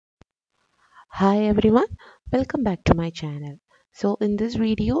Hi everyone, welcome back to my channel. So in this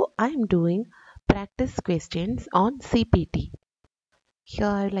video, I'm doing practice questions on CPT. Here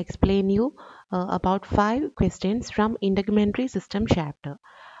I will explain you about 5 questions from integumentary system chapter.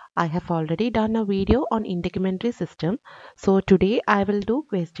 I have already done a video on integumentary system. So today I will do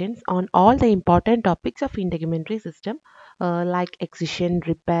questions on all the important topics of integumentary system like excision,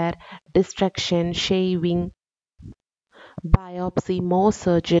 repair, distraction, shaving, biopsy, more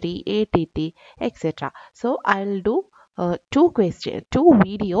surgery, ATT, etc. So I'll do two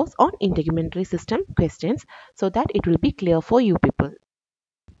videos on integumentary system questions so that it will be clear for you people.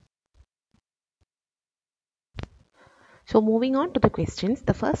 So moving on to the questions,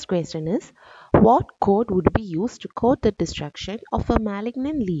 the first question is what code would be used to code the destruction of a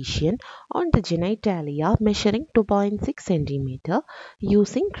malignant lesion on the genitalia measuring 2.6 centimeter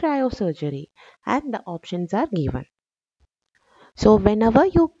using cryosurgery? And the options are given. So whenever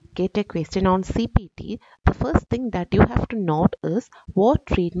you get a question on CPT, the first thing that you have to note is what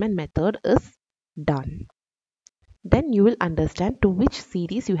treatment method is done. Then you will understand to which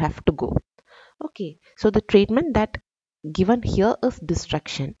series you have to go. Okay, so the treatment that given here is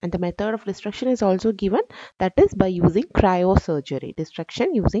destruction, and the method of destruction is also given, that is by using cryosurgery.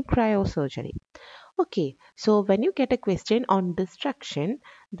 Destruction using cryosurgery. Okay, so when you get a question on destruction,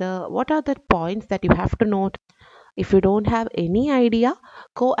 the what are the points that you have to note? If you don't have any idea,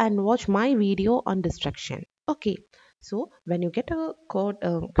 go and watch my video on destruction. Okay, so when you get a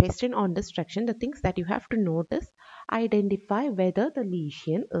question on destruction, the things that you have to notice: identify whether the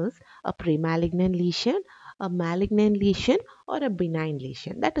lesion is a pre-malignant lesion, a malignant lesion, or a benign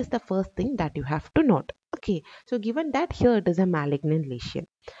lesion. That is the first thing that you have to note. Okay, so given that here it is a malignant lesion,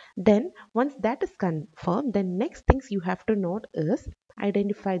 then once that is confirmed, the next things you have to note is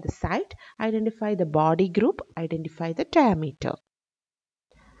identify the site, identify the body group, identify the diameter.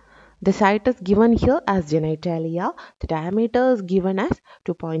 The site is given here as genitalia. The diameter is given as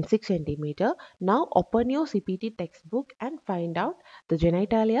 2.6 centimeter. Now open your CPT textbook and find out the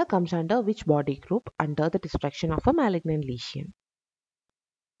genitalia comes under which body group under the destruction of a malignant lesion.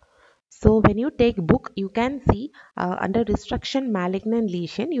 So when you take book, you can see under destruction malignant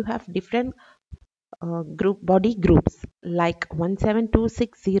lesion, you have different group body groups like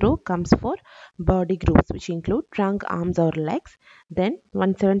 17260 comes for body groups which include trunk, arms or legs. Then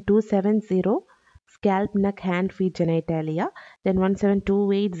 17270 scalp, neck, hand, feet, genitalia. Then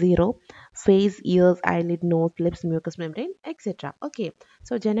 17280 face, ears, eyelid, nose, lips, mucous membrane, etc. Okay,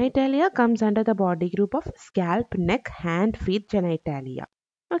 so genitalia comes under the body group of scalp, neck, hand, feet, genitalia.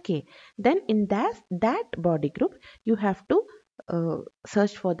 Okay, then in that body group you have to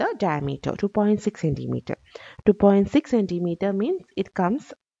search for the diameter 2.6 centimeter. 2.6 centimeter means it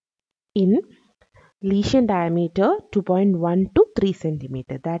comes in lesion diameter 2.1 to 3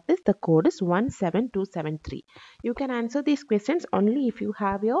 centimeter. That is, the code is 17273. You can answer these questions only if you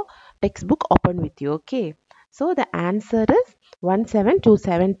have your textbook open with you. Okay, so the answer is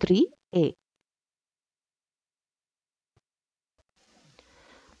 17273A.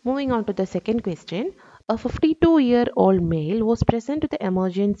 Moving on to the second question. A 52-year-old male was present to the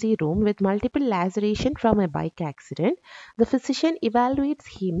emergency room with multiple lacerations from a bike accident. The physician evaluates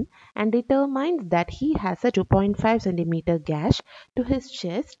him and determines that he has a 2.5 centimeter gash to his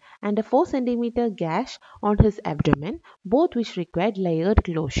chest and a 4 centimeter gash on his abdomen, both which required layered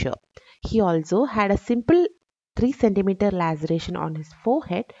closure. He also had a simple 3 centimeter laceration on his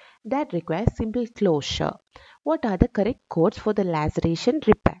forehead that requires simple closure. What are the correct codes for the laceration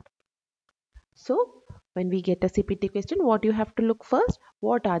repair? So when we get a CPT question, what you have to look first,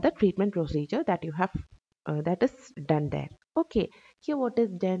 what are the treatment procedure that you have that is done there. Okay, here what is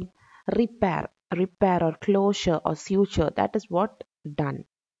done? Repair or closure or suture, that is what done.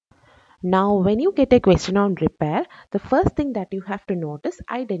 Now when you get a question on repair, the first thing that you have to notice,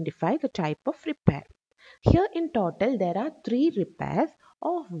 identify the type of repair. Here in total there are 3 repairs,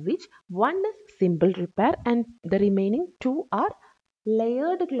 of which one is simple repair and the remaining 2 are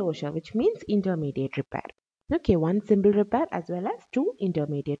layered closure, which means intermediate repair. Okay, one simple repair as well as 2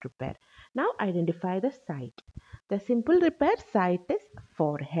 intermediate repair. Now identify the site. The simple repair site is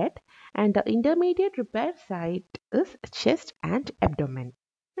forehead and the intermediate repair site is chest and abdomen.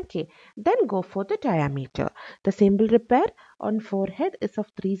 Okay, then go for the diameter. The simple repair on forehead is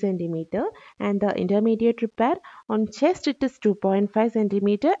of 3 centimeter and the intermediate repair on chest it is 2.5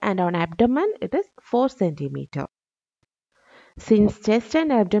 centimeter and on abdomen it is 4 centimeter. Since chest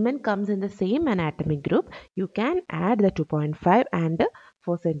and abdomen comes in the same anatomic group, you can add the 2.5 and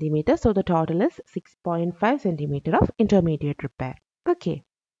 4 centimeter. So the total is 6.5 centimeter of intermediate repair. Okay.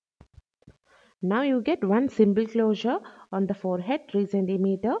 Now you get one simple closure on the forehead 3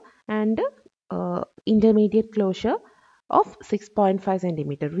 centimeter and intermediate closure of 6.5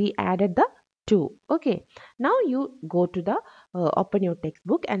 centimeter. We added the 2. Okay, now you go to the open your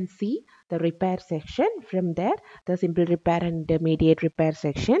textbook and see the repair section. From there, the simple repair and intermediate repair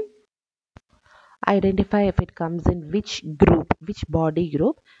section. Identify if it comes in which group, which body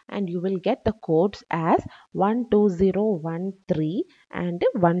group, and you will get the codes as 12013 and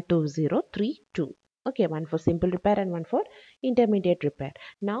 12032. Okay, one for simple repair and one for intermediate repair.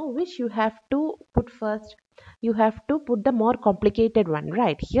 Now which you have to put first? You have to put the more complicated one,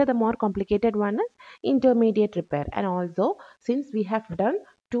 right? Here the more complicated one is intermediate repair, and also since we have done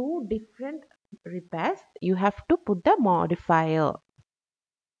two different repairs, you have to put the modifier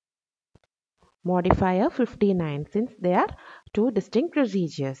 59, since they are two distinct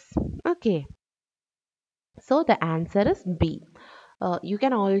procedures. Okay, so the answer is B. You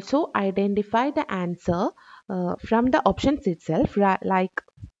can also identify the answer from the options itself, like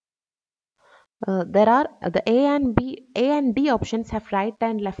there are the A and D options have right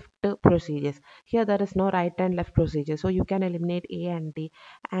and left procedures. Here there is no right and left procedure, so you can eliminate A and D.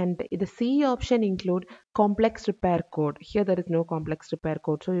 And the C option include complex repair code. Here there is no complex repair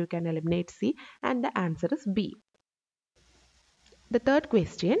code, so you can eliminate C, and the answer is B. The third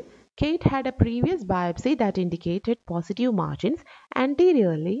question, Kate had a previous biopsy that indicated positive margins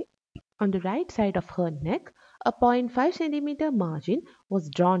anteriorly on the right side of her neck. A 0.5 centimeter margin was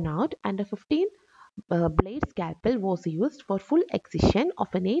drawn out and a 15 blade scalpel was used for full excision of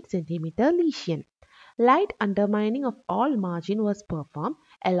an 8 centimeter lesion. Light undermining of all margin was performed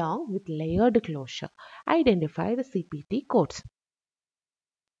along with layered closure. Identify the CPT codes.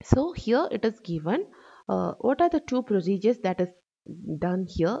 So here it is given what are the two procedures that is done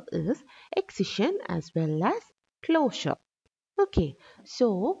here is excision as well as closure. Okay,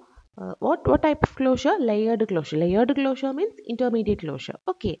 so what type of closure? Layered closure. Layered closure means intermediate closure.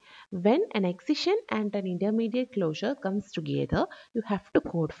 Okay, when an excision and an intermediate closure comes together, you have to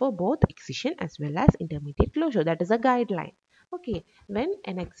code for both excision as well as intermediate closure. That is a guideline. Okay, when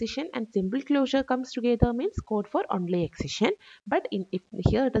an excision and simple closure comes together means code for only excision. But if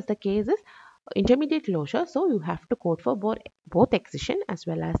here it is the case is intermediate closure, so you have to code for both excision as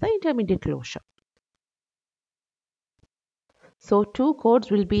well as the intermediate closure. So two codes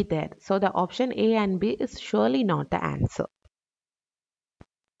will be there. So the option A and B is surely not the answer.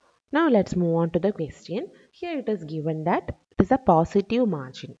 Now let's move on to the question. Here it is given that it is a positive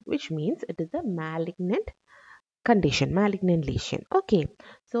margin, which means it is a malignant condition, malignant lesion. Okay,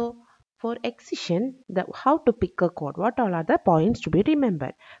 so for excision, how to pick a code? What all are the points to be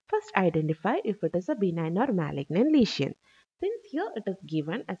remembered? First, identify if it is a benign or malignant lesion. Since here it is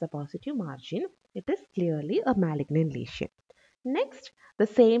given as a positive margin, it is clearly a malignant lesion. Next, the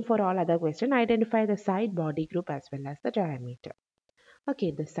same for all other questions. Identify the side, body group as well as the diameter.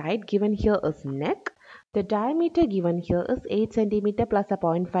 Okay, the side given here is neck. The diameter given here is 8 cm plus a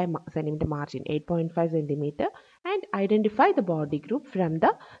 0.5 cm margin, 8.5 cm, and identify the body group from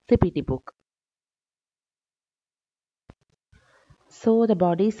the CPT book. So the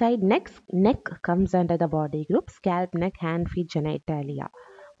body side, neck comes under the body group, scalp, neck, hand, feet, genitalia,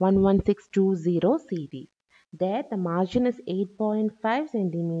 11620 CD. There the margin is 8.5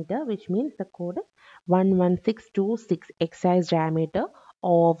 centimeter, which means the code is 11626, excised diameter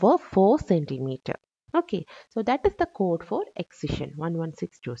over 4 centimeter. Okay, so that is the code for excision,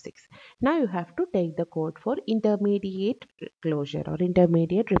 11626. Now you have to take the code for intermediate closure or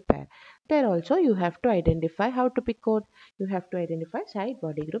intermediate repair. There also you have to identify how to pick code. You have to identify side,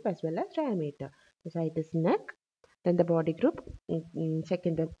 body group as well as diameter. The side is neck, then the body group, check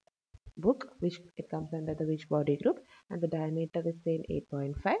in the book which it comes under the which body group, and the diameter is same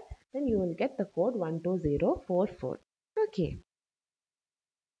 8.5, then you will get the code 12044. Okay,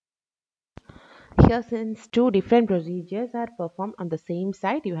 here since two different procedures are performed on the same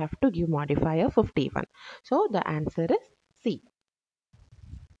side, you have to give modifier 51. So the answer is C.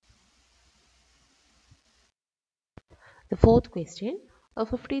 The fourth question, a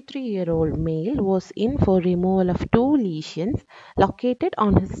 53-year-old male was in for removal of two lesions located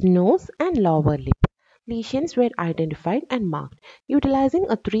on his nose and lower lip. Lesions were identified and marked. Utilizing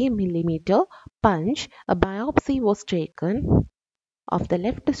a 3 mm punch, a biopsy was taken of the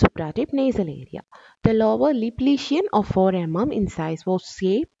left supratip nasal area. The lower lip lesion of 4 mm in size was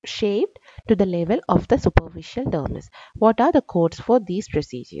shaved to the level of the superficial dermis. What are the codes for these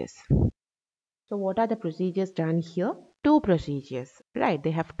procedures? So what are the procedures done here? Two procedures, right?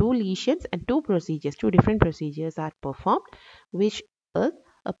 They have two lesions and two procedures. Two different procedures are performed, which is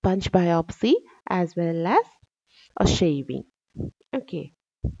a punch biopsy as well as a shaving. Okay.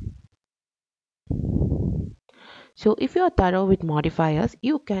 So if you are thorough with modifiers,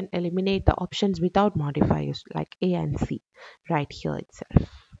 you can eliminate the options without modifiers like A and C right here itself.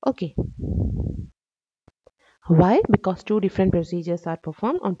 Okay. Why? Because two different procedures are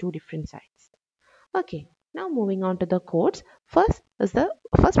performed on two different sites. Okay. Now moving on to the codes. First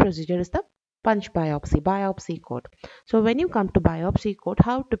procedure is the punch biopsy code. So when you come to biopsy code,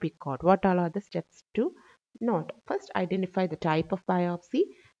 how to pick code? What all are the steps to note? First, identify the type of biopsy,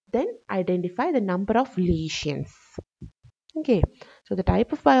 then identify the number of lesions. Okay, so the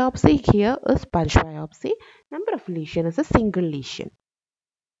type of biopsy here is punch biopsy. Number of lesion is a single lesion.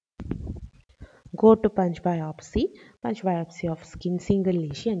 Go to punch biopsy of skin single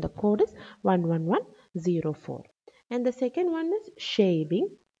lesion. The code is 11104. And the second one is shaving.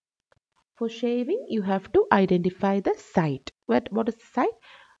 For shaving, you have to identify the site. What is the site?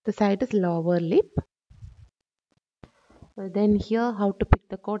 The site is lower lip. Then here how to pick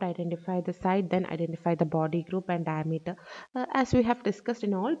the code, identify the site, then identify the body group and diameter. As we have discussed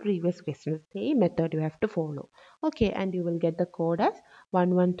in all previous questions, same method you have to follow. Okay, and you will get the code as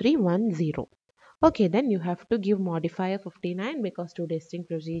 11310. Okay, then you have to give modifier 59 because two distinct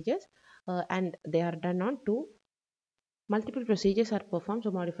procedures and they are done on two multiple procedures are performed,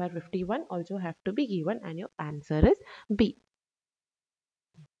 so modifier 51 also have to be given and your answer is B.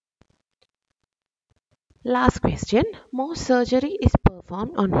 Last question. Most surgery is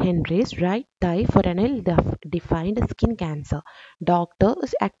performed on Henry's right thigh for an ill-defined skin cancer. Doctor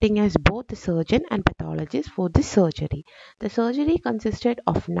is acting as both the surgeon and pathologist for this surgery. The surgery consisted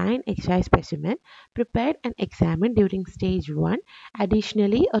of 9 excised specimens prepared and examined during stage 1.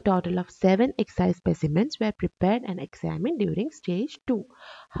 Additionally, a total of 7 excised specimens were prepared and examined during stage 2.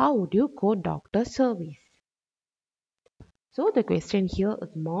 How would you code doctor's service? So the question here is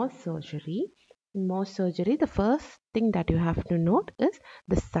Mohs surgery. In Mohs surgery, the first thing that you have to note is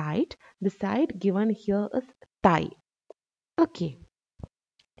the site. The site given here is thigh. Okay.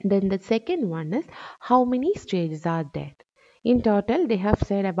 Then the second one is how many stages are there. In total, they have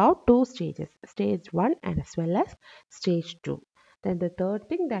said about 2 stages, stage 1 and as well as stage 2. Then the third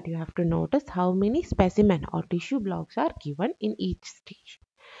thing that you have to notice how many specimen or tissue blocks are given in each stage.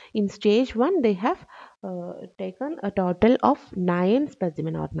 In stage 1, they have taken a total of 9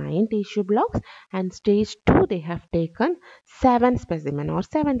 specimen or 9 tissue blocks, and stage 2 they have taken 7 specimen or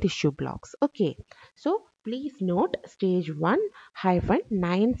 7 tissue blocks. Okay, so please note stage 1 hyphen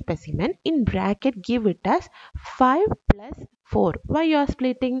 9 specimen in bracket, give it as 5 plus 4. Why you are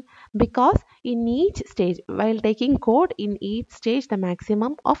splitting? Because in each stage, while taking code in each stage, the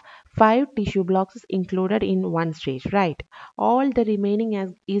maximum of 5 tissue blocks is included in one stage, right? All the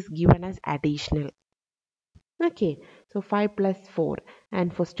remaining is given as additional. Okay, so 5 plus 4,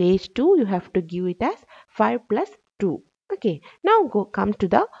 and for stage 2 you have to give it as 5 plus 2. Okay, now come to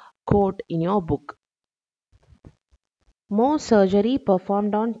the code in your book. Mohs surgery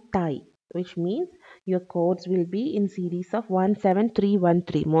performed on thigh, which means your codes will be in series of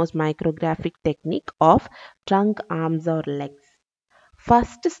 17313. Mohs micrographic technique of trunk, arms or legs.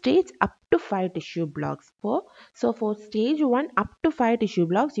 First stage up to 5 tissue blocks. So for stage 1 up to 5 tissue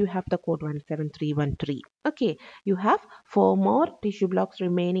blocks, you have the code 17313. Okay, you have 4 more tissue blocks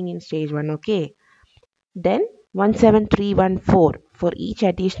remaining in stage 1. Okay, then 17314 for each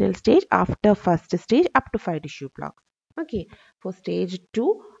additional stage after first stage up to 5 tissue blocks. Okay, for stage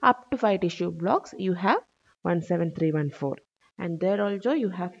 2 up to 5 tissue blocks, you have 17314, and there also you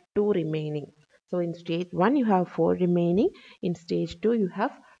have 2 remaining. So in stage 1 you have 4 remaining, in stage 2 you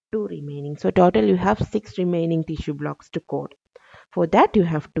have 2 remaining. So total you have 6 remaining tissue blocks to code. For that you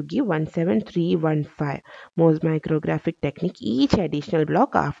have to give 17315 Mohs micrographic technique each additional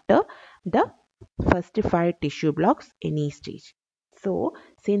block after the first 5 tissue blocks any stage. So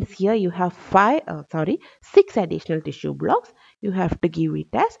since here you have 6 additional tissue blocks, you have to give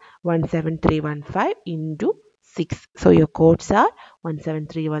it as 17315 into 6. So your codes are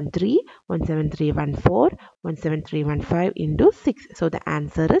 17313, 17314, 17315 into 6. So the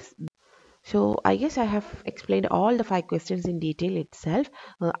answer is. So I guess I have explained all the 5 questions in detail itself.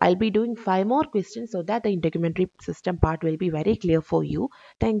 I'll be doing 5 more questions so that the integumentary system part will be very clear for you.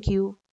 Thank you.